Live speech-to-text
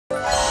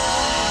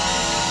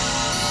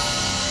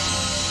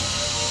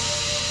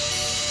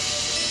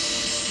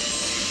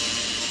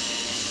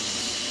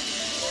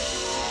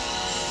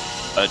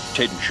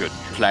Attention,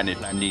 Planet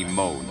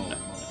Nemone.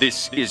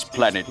 This is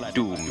Planet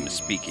Doom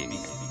speaking.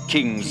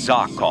 King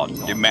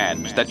Zarkon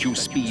demands that you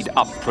speed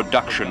up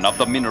production of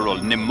the mineral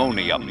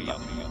pneumonium.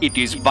 It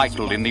is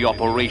vital in the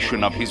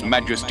operation of His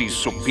Majesty's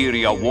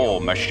superior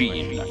war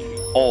machine.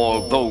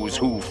 All those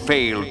who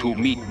fail to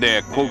meet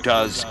their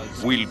quotas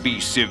will be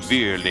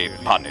severely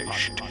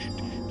punished.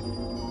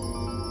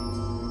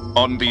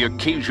 On the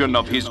occasion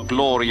of his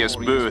glorious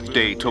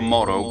birthday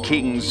tomorrow,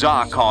 King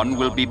Zarkon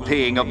will be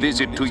paying a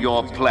visit to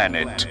your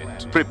planet.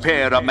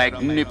 Prepare a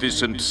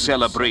magnificent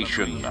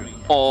celebration.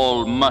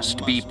 All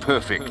must be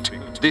perfect.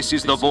 This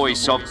is the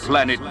voice of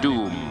Planet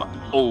Doom.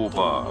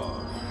 Over.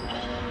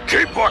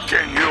 Keep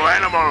working, you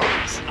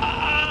animals!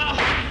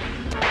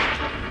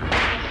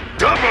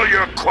 Double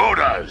your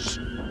quotas!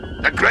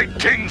 The great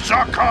King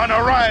Zarkon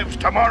arrives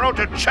tomorrow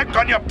to check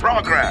on your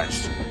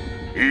progress.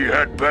 He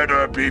had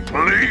better be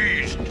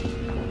pleased.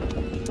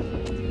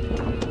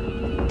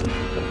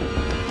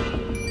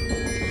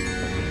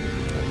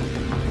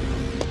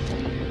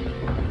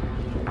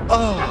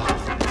 Oh.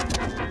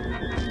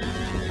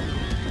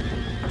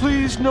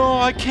 Please, no,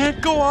 I can't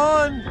go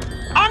on.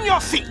 On your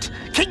feet!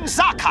 King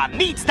Zarkon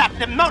needs that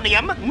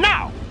pneumonium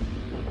now!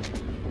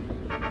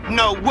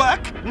 No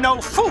work,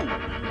 no food.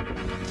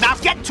 Now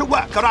get to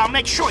work or I'll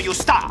make sure you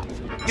starve.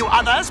 You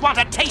others want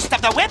a taste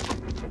of the whip?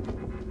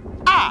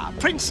 Ah,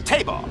 Prince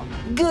Tabor.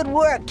 Good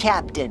work,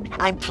 Captain.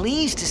 I'm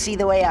pleased to see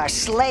the way our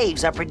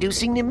slaves are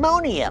producing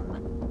pneumonium.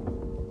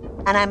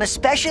 And I'm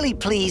especially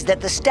pleased that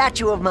the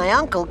statue of my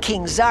uncle,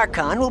 King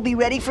Zarkon, will be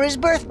ready for his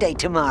birthday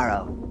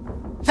tomorrow.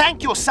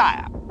 Thank you,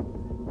 sire.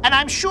 And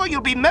I'm sure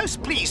you'll be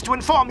most pleased to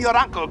inform your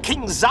uncle,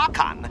 King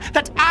Zarkon,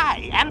 that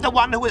I am the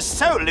one who is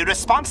solely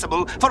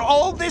responsible for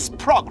all this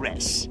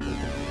progress.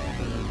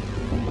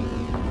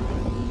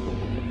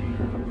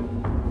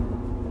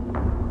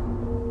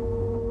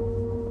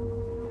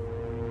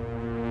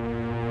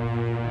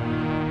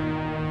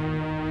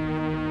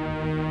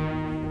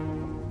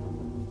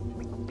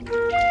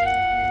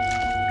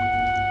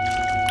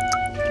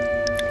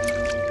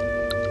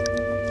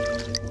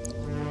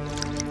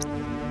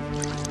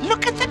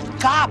 Look at the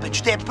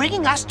garbage they're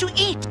bringing us to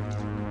eat.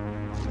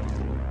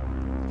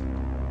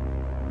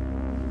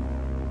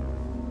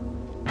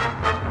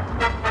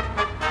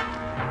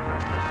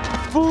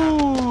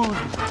 Food!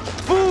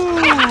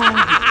 Food!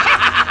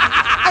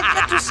 I've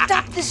got to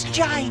stop this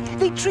jive.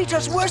 They treat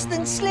us worse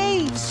than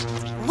slaves.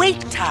 Wait,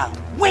 Tal,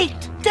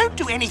 wait. Don't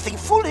do anything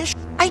foolish.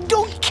 I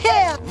don't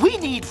care. We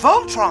need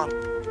Voltron.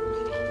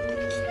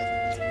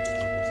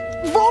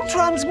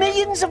 Voltron's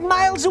millions of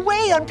miles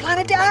away on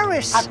planet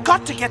Aris. I've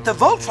got to get the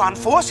Voltron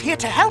force here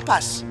to help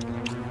us.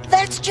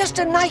 That's just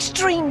a nice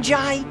dream,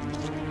 Jai.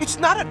 It's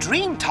not a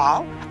dream,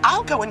 Tal.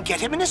 I'll go and get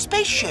him in a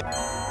spaceship.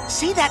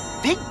 See that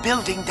big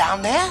building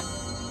down there?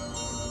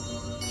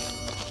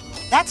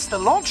 That's the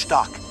launch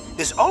dock.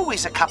 There's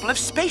always a couple of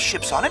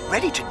spaceships on it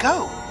ready to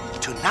go.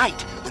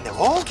 Tonight, when they're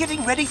all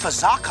getting ready for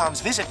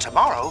Zarkon's visit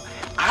tomorrow,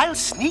 I'll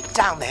sneak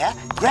down there,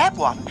 grab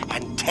one,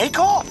 and take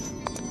off.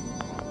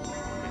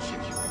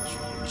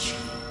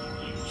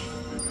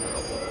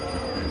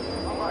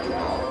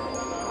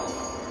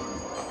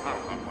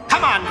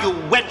 Come on, you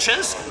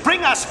wenches!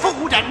 Bring us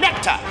food and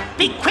nectar!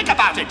 Be quick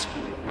about it!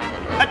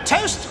 A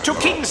toast to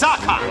King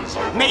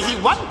Zarkon. May he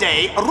one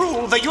day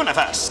rule the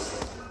universe.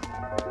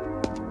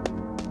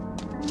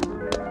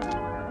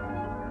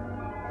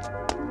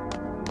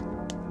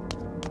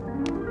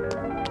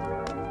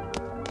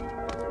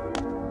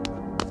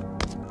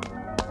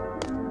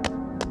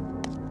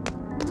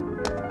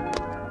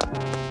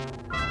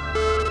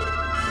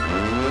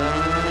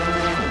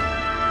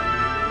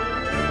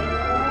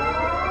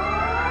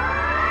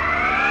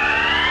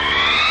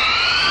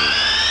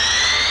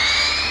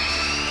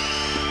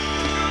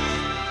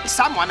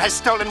 Someone has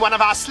stolen one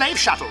of our slave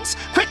shuttles.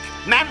 Quick,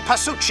 man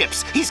pursuit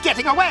ships. He's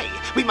getting away.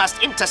 We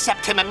must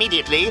intercept him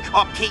immediately,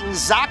 or King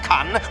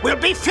Zarkon will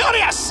be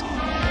furious.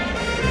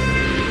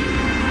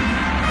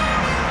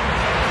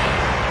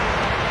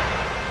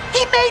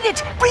 He made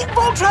it! Bring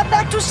Voltron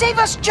back to save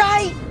us,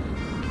 Jai!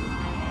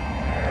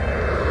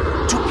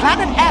 To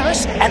planet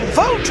Aris and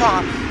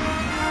Voltron.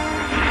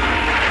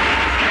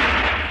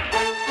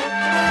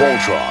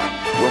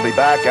 Voltron will be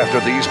back after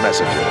these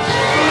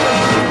messages.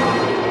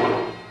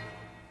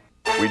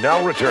 We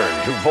now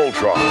return to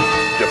Voltron,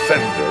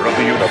 defender of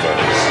the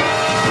universe.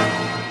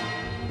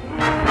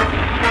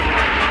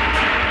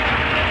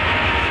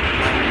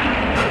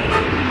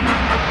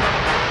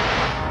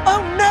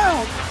 Oh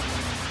no!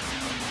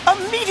 A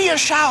meteor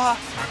shower!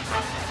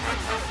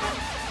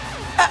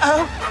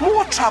 Uh-oh,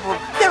 more trouble.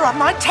 They're on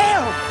my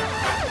tail.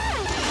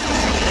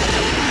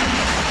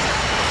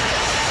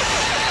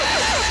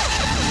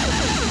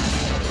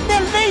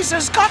 Their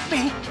lasers got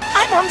me.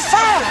 I'm on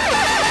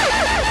fire.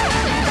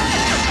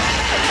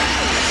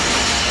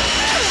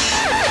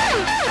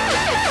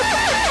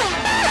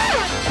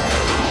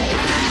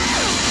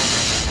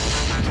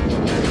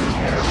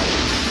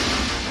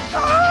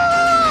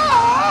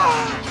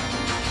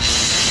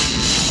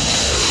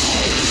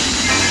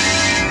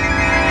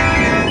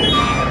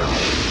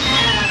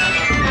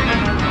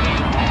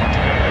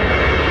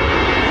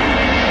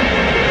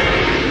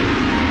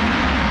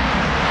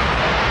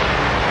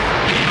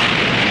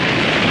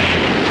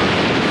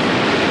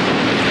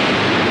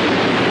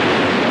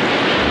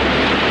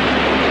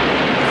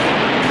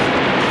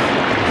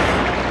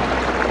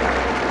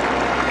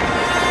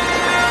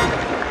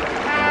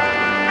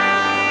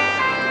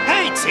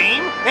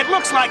 team. It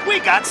looks like we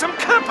got some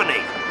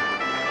company.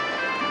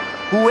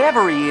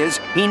 Whoever he is,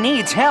 he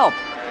needs help.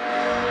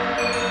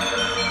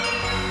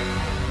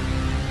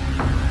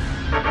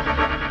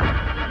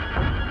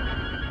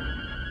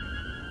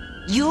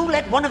 You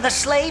let one of the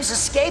slaves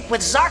escape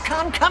with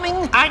Zarkon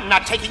coming? I'm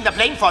not taking the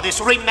blame for this.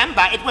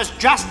 Remember, it was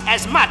just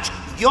as much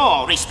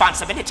your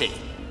responsibility.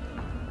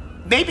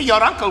 Maybe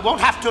your uncle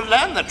won't have to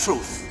learn the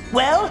truth.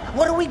 Well,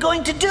 what are we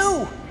going to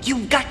do?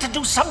 You've got to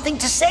do something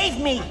to save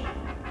me.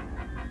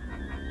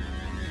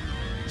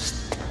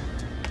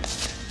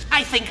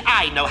 I think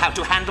I know how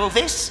to handle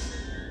this.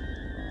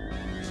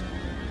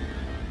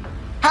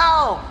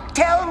 How?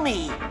 Tell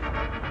me.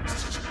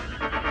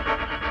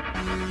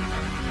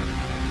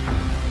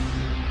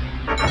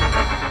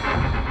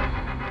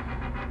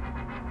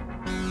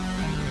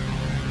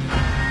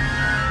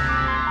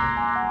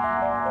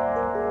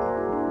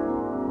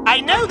 I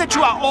know that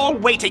you are all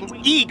waiting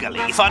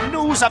eagerly for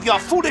news of your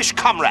foolish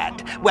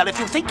comrade. Well, if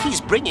you think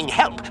he's bringing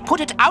help,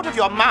 put it out of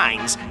your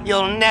minds.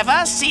 You'll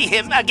never see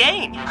him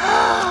again.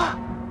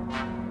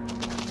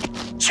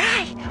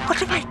 Chai, what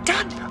have I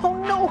done? Oh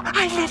no,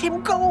 I let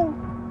him go.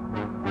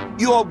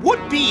 Your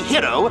would-be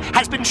hero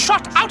has been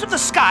shot out of the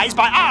skies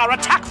by our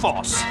attack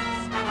force.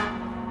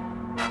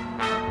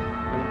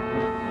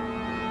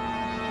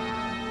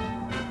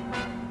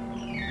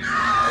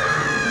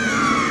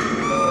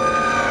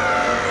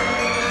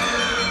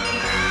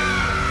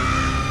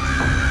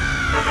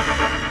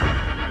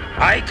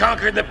 I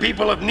conquered the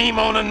people of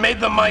Nemon and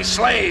made them my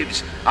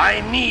slaves.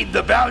 I need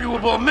the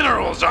valuable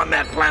minerals on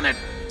that planet.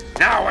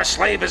 Now a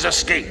slave has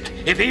escaped.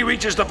 If he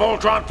reaches the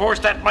Voltron force,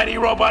 that mighty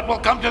robot will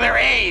come to their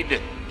aid.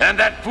 And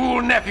that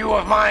fool nephew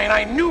of mine,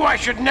 I knew I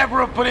should never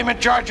have put him in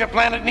charge of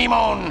planet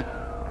Nemon.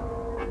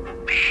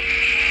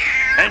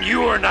 And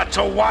you are not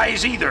so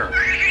wise either.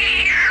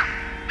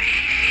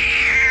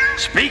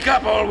 Speak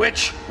up, old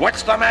witch.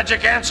 What's the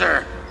magic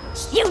answer?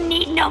 You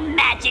need no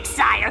magic,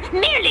 sire.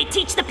 Merely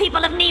teach the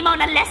people of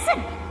Nemon a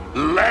lesson.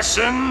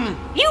 Lesson?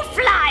 You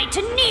fly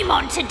to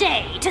Nemon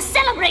today to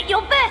celebrate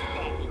your birthday.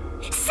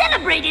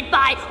 Celebrate it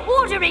by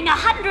ordering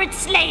 100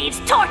 slaves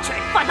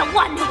tortured for the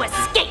one who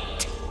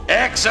escaped.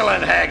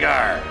 Excellent,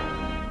 Hagar.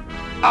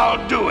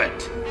 I'll do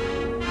it.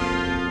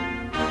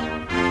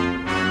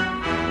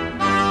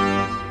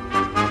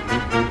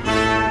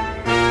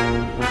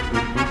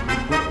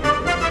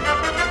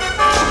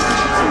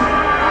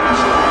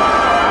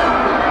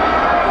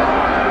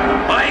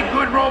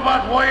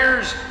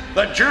 Warriors,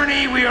 the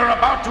journey we are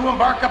about to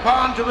embark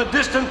upon to the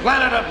distant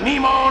planet of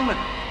Nemon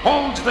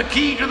holds the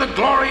key to the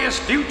glorious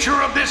future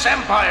of this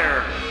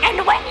empire.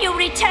 And when you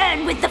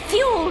return with the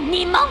fuel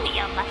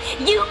Nemonium,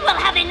 you will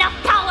have enough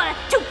power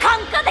to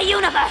conquer the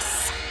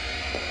universe.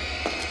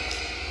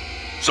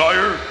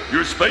 Sire,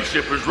 your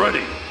spaceship is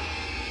ready.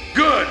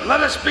 Good,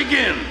 let us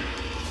begin.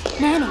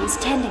 Nanny is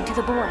tending to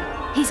the boy.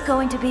 He's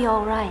going to be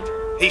all right.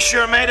 He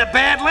sure made a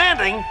bad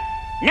landing.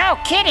 No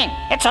kidding.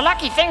 It's a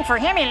lucky thing for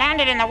him he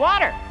landed in the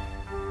water.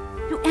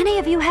 Do any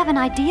of you have an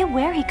idea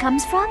where he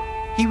comes from?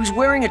 He was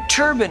wearing a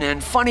turban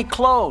and funny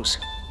clothes.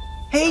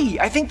 Hey,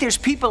 I think there's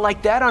people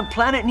like that on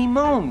planet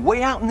Nemon,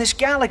 way out in this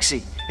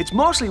galaxy. It's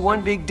mostly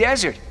one big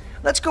desert.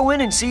 Let's go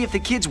in and see if the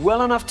kid's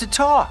well enough to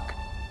talk.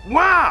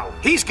 Wow,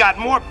 he's got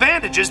more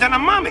bandages than a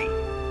mummy.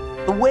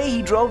 The way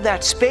he drove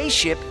that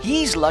spaceship,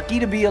 he's lucky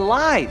to be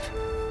alive.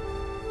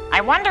 I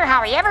wonder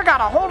how he ever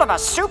got a hold of a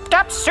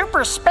souped-up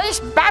super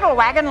space battle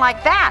wagon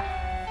like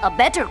that. A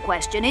better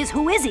question is,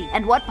 who is he,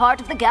 and what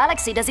part of the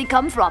galaxy does he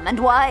come from, and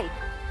why?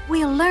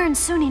 We'll learn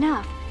soon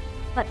enough.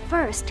 But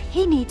first,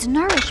 he needs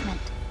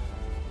nourishment.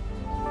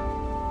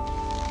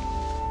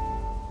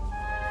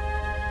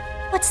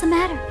 What's the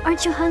matter?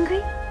 Aren't you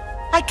hungry?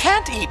 I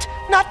can't eat,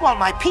 not while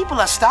my people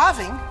are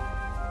starving.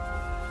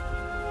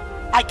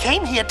 I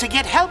came here to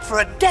get help for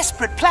a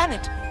desperate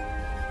planet.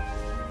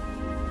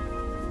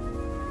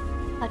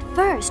 But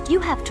first, you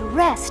have to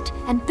rest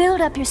and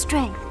build up your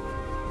strength.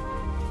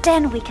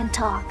 Then we can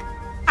talk.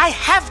 I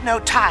have no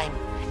time.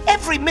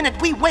 Every minute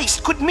we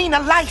waste could mean a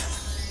life.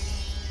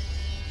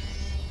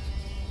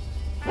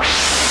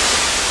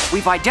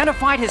 We've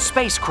identified his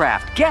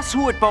spacecraft. Guess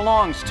who it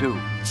belongs to?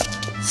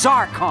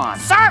 Zarkon.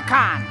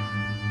 Zarkon!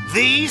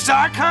 The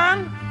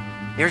Zarkon?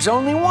 There's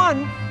only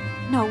one.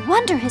 No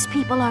wonder his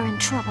people are in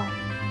trouble.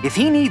 If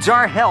he needs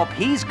our help,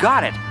 he's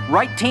got it.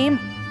 Right, team?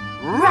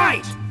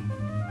 Right!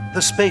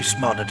 The space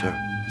monitor.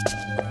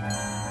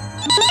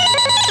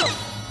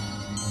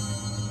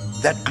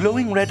 That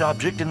glowing red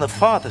object in the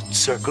farthest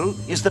circle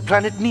is the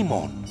planet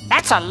Nemon.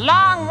 That's a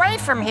long way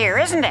from here,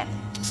 isn't it?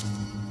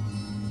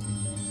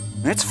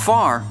 It's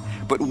far,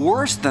 but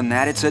worse than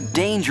that, it's a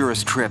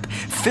dangerous trip,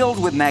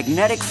 filled with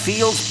magnetic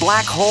fields,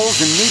 black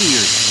holes, and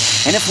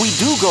meteors. And if we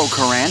do go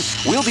Koran,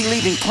 we'll be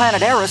leaving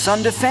planet Eris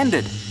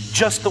undefended.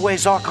 Just the way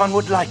Zarkon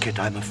would like it,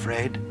 I'm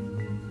afraid.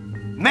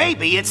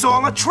 Maybe it's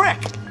all a trick.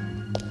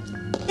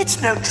 It's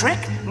no trick.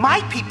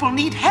 My people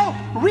need help,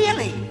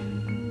 really.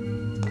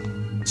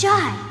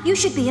 Jai, you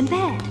should be in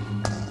bed.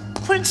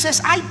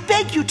 Princess, I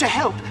beg you to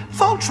help.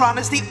 Voltron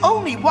is the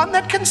only one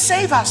that can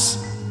save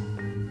us.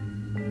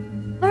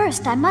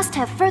 First, I must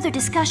have further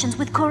discussions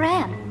with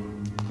Koran,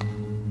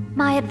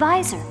 my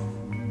advisor.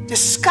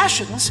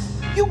 Discussions?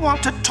 You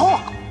want to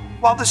talk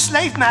while the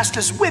slave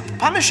master's whip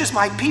punishes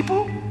my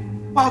people?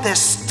 While they're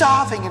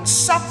starving and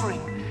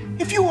suffering?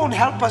 If you won't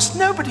help us,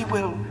 nobody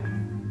will.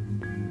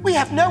 We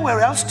have nowhere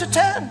else to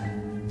turn.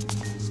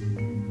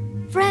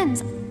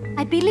 Friends,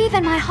 I believe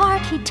in my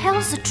heart he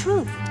tells the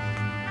truth.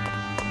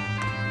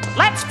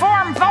 Let's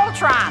form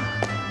Voltron!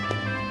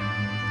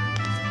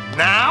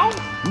 Now?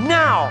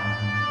 Now!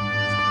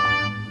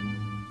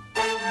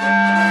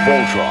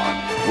 Voltron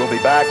will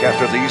be back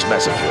after these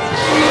messages.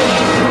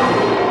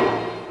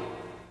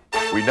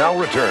 We now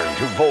return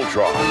to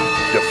Voltron,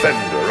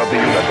 defender of the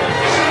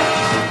universe.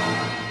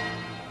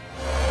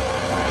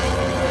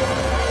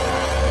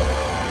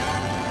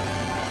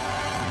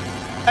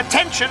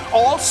 Attention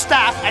all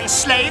staff and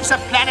slaves of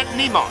planet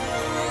Nemon.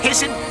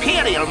 His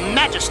Imperial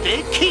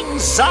Majesty, King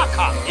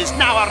Zarkon, is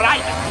now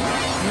arriving.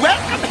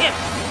 Welcome him!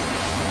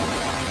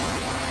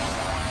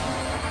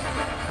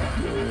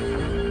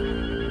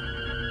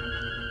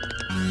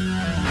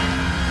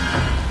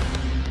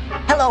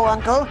 Hello,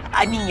 Uncle.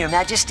 I mean, Your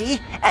Majesty.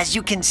 As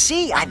you can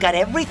see, I've got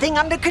everything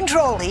under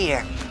control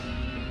here.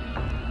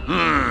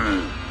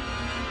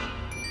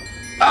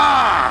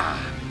 Ah!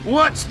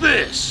 What's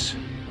this?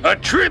 A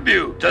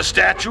tribute, a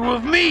statue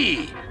of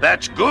me.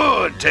 That's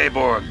good,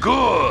 Tabor,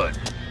 good.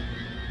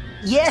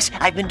 Yes,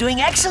 I've been doing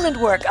excellent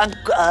work,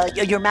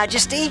 Your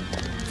Majesty.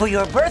 For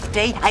your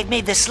birthday, I've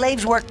made the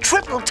slaves work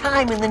triple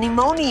time in the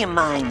Nemonium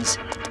mines.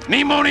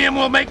 Nemonium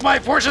will make my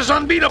forces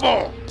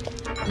unbeatable.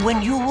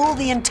 When you rule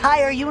the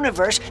entire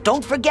universe,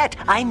 don't forget,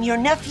 I'm your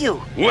nephew.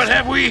 What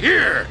have we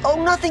here?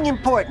 Oh, nothing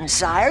important,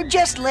 sire.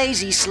 Just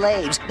lazy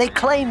slaves. They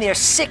claim they're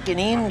sick and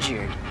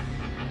injured.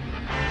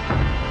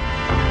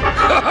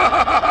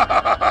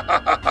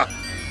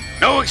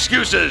 No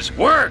excuses.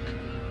 Work.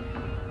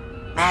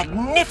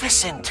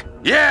 Magnificent.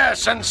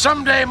 Yes, and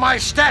someday my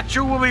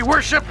statue will be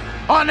worshipped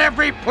on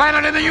every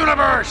planet in the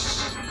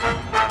universe.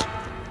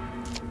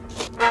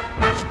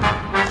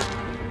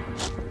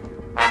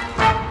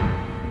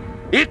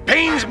 It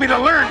pains me to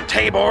learn,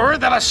 Tabor,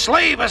 that a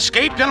slave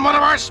escaped in one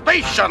of our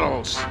space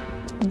shuttles.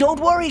 Don't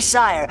worry,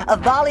 sire. A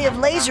volley of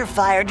laser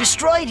fire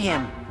destroyed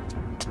him.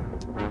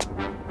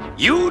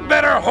 You'd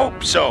better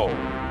hope so.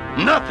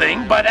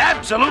 Nothing, but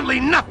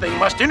absolutely nothing,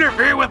 must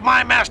interfere with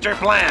my master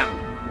plan.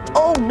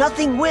 Oh,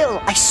 nothing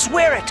will. I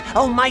swear it,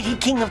 almighty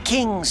King of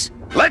Kings.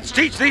 Let's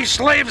teach these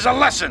slaves a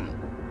lesson.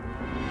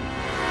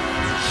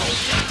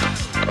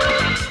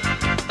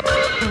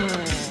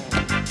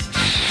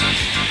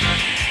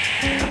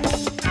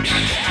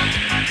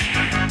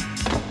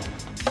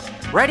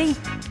 Ready?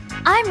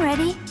 I'm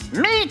ready.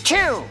 Me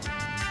too!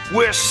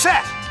 We're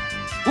set.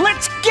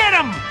 Let's get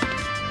him!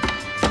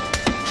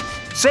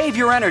 Save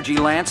your energy,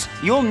 Lance.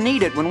 You'll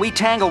need it when we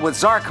tangle with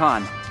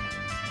Zarkon.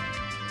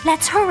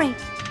 Let's hurry.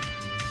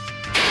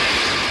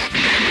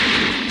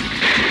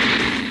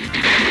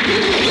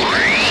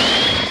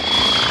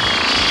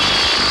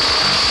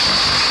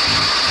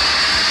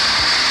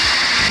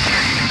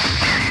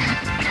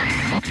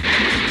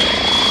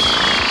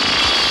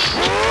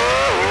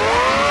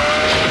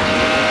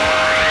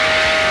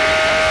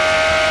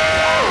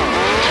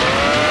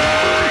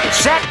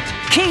 Set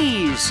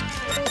keys!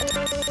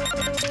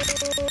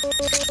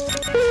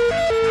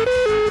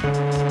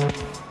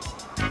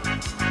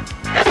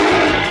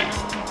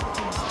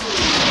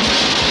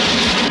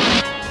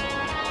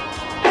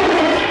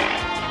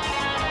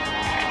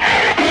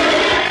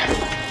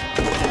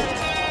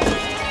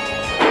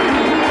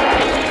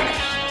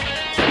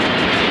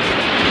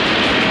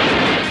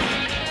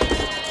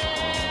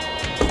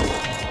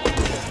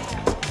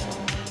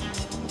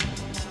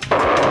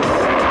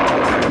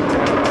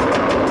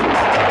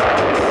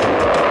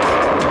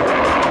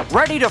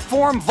 Ready to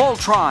form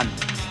Voltron.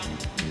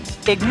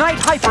 Ignite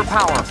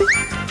hyperpower.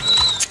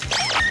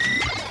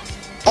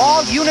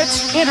 All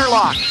units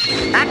interlock.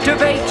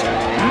 Activate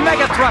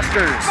mega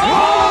thrusters.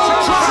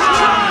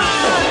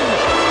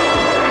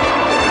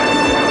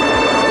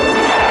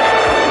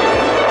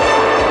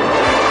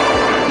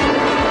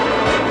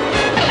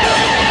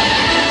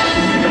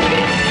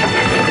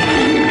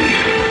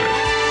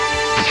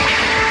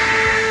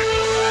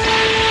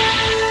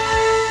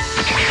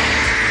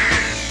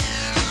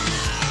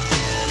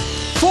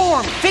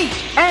 Form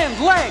feet and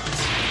legs.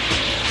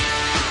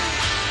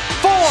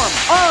 Form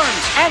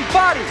arms and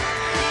body.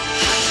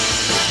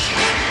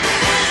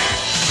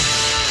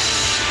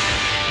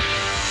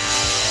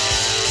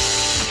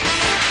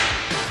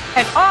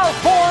 And I'll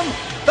form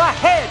the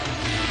head.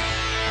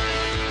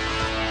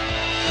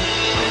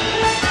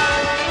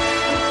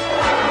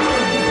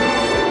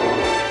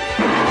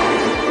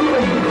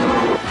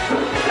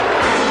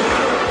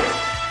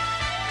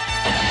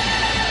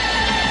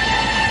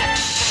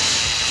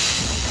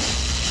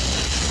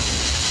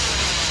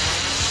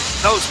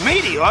 Those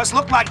meteors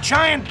look like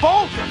giant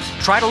boulders.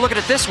 Try to look at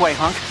it this way,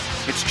 Hunk.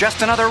 It's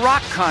just another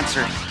rock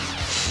concert.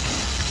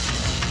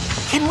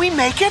 Can we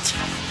make it?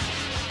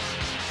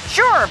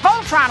 Sure,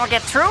 Voltron will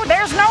get through.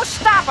 There's no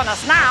stopping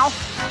us now.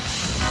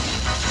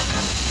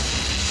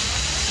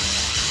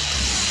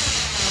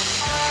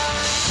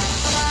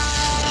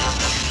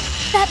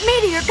 That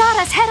meteor got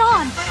us head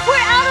on! We're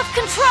out of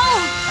control!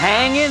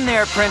 Hang in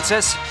there,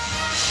 Princess.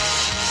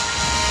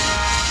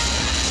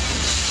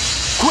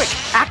 Quick,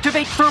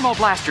 activate thermal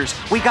blasters.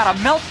 We gotta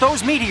melt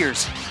those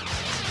meteors.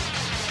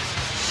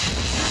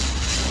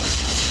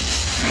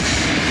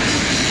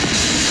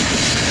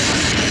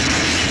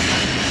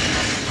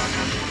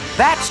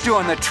 That's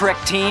doing the trick,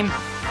 team.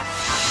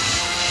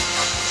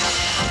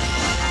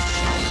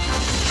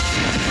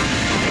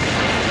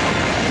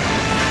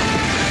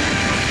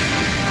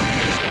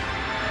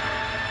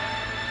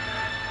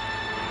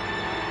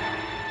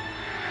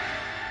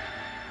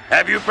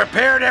 Have you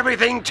prepared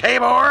everything,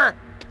 Tabor?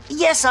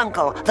 Yes,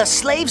 Uncle. The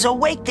slaves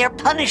await their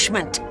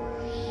punishment.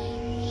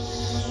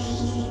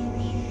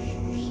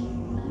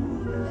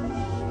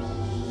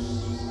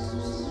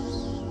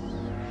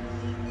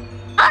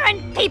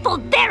 Aren't people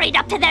buried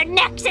up to their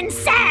necks in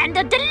sand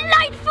a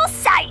delightful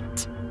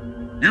sight?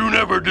 You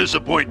never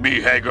disappoint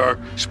me, Hagar.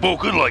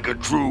 Spoken like a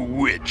true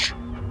witch.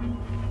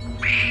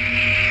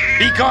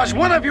 Because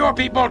one of your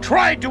people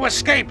tried to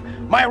escape,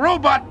 my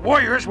robot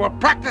warriors will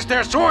practice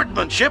their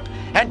swordsmanship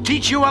and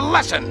teach you a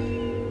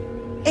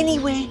lesson.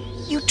 Anyway,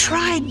 you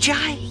tried,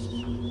 Jai.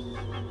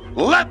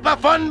 Let the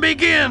fun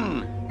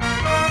begin!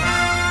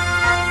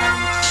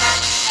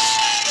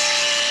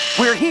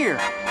 We're here.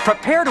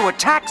 Prepare to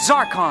attack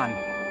Zarkon.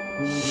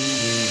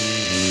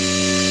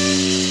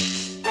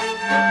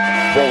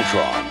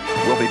 Voltron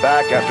will be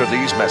back after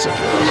these messages.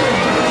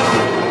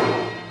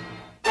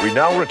 We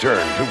now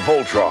return to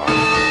Voltron,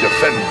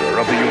 Defender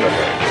of the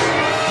Universe.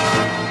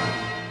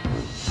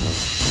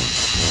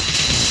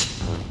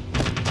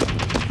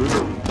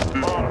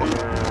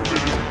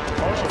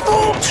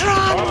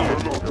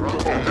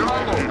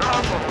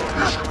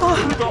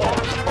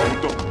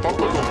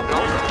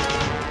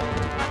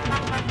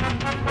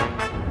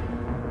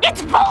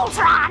 It's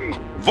Voltron!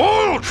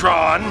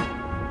 Voltron?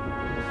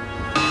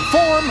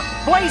 Form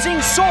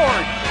Blazing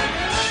Sword!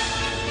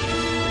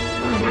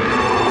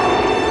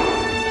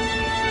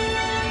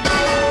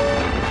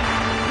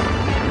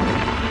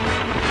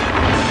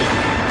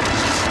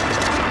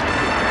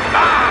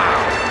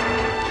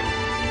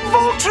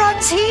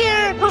 Voltron's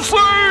here!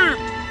 Received!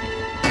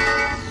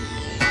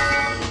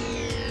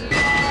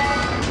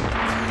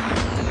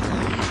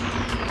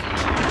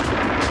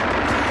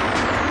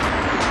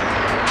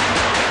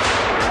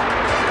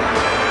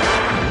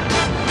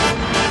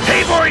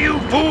 Tabor, you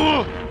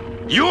fool!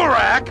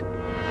 Urak!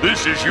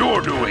 This is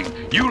your doing.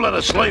 You let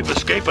a slave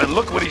escape and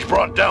look what he's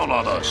brought down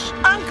on us.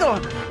 Uncle,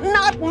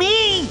 not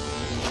me!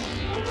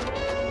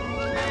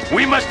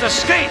 We must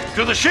escape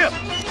to the ship.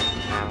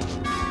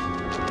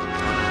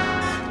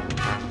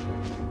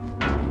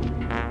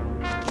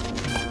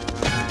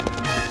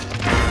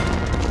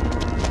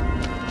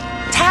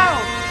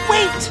 Tao,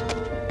 wait!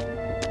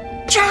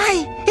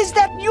 Jai, is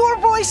that your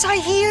voice I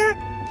hear?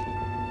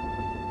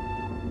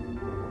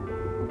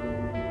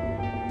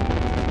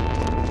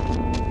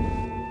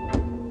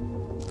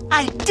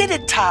 I did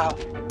it, Tao,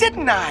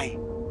 didn't I?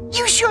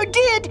 You sure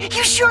did!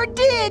 You sure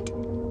did!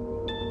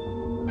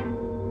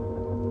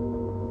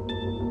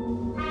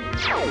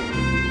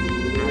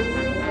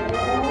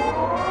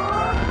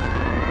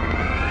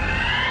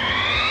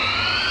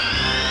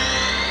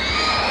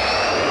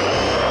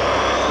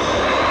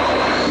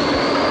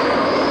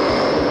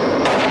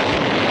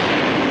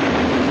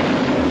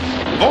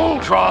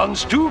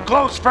 Voltron's too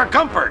close for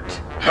comfort.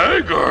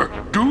 Hagar,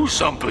 do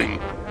something.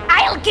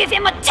 I'll give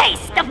him a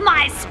taste of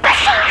my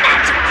special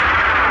magic!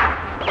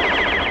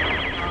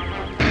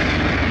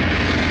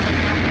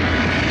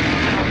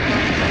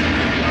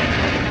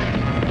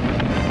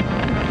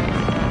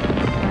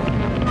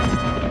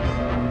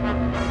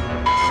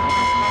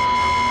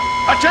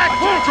 Attack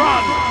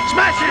Voltron!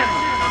 Smash him!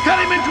 Cut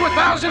him into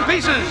 1,000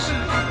 pieces!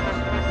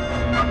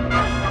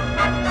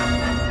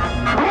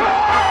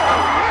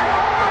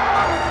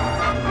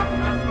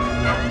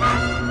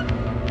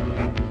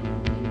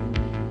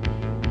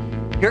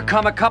 Here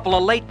come a couple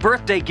of late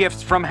birthday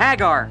gifts from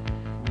Hagar.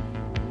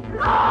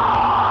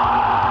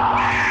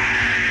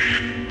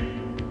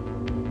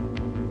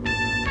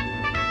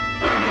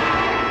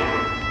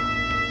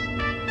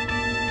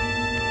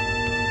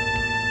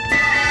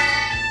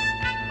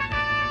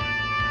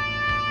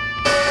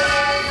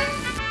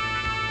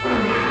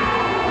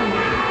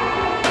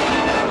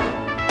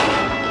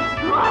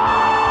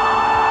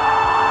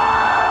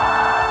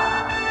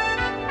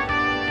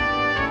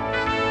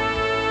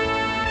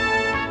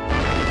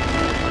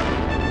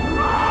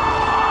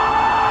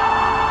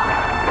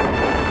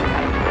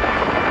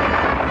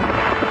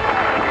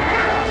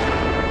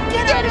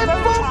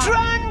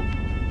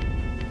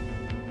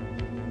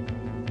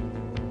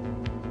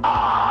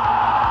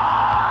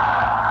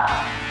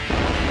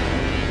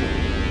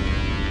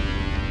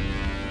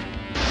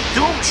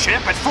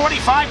 Ship at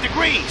 45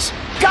 degrees.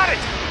 Got it!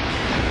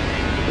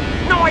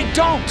 No, I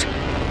don't!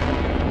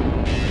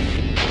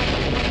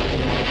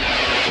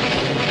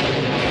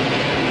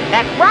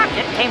 That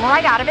rocket came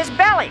right out of his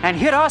belly. And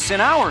hit us in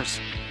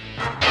ours.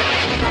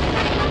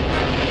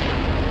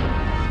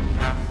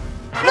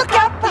 Look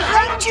out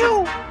behind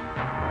you!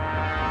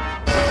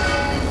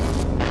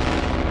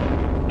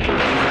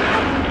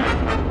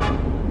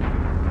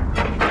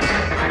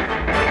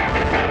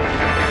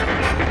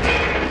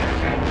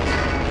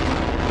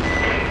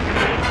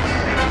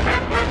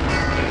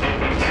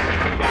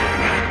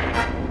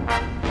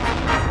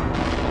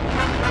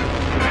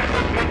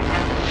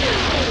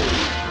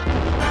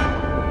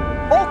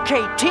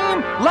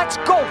 team. Let's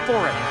go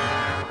for it.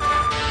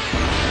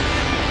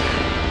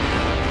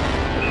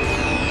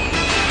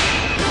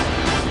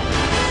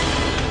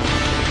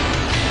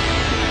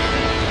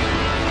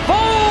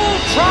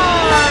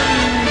 Voltron!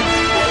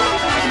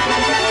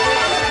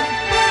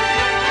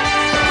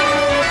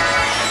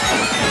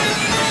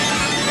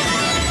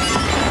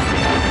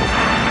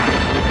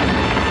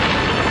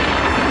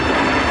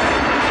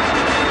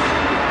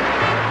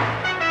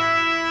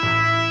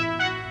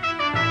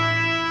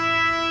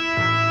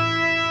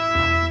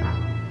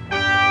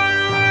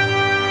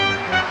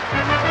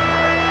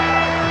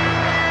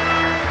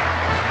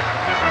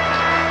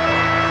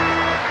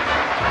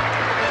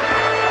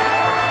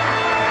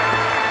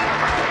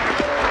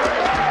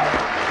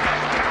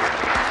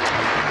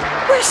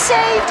 We're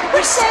saved!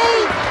 We're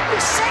saved! We're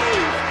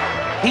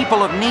saved!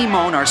 People of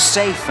Nemone are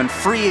safe and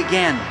free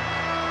again.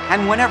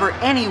 And whenever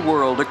any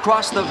world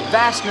across the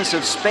vastness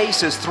of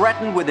space is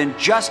threatened with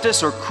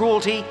injustice or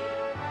cruelty,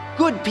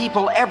 good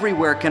people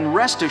everywhere can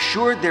rest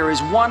assured there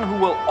is one who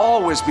will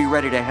always be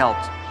ready to help.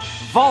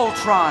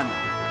 Voltron,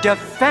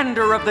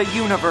 defender of the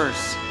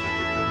universe.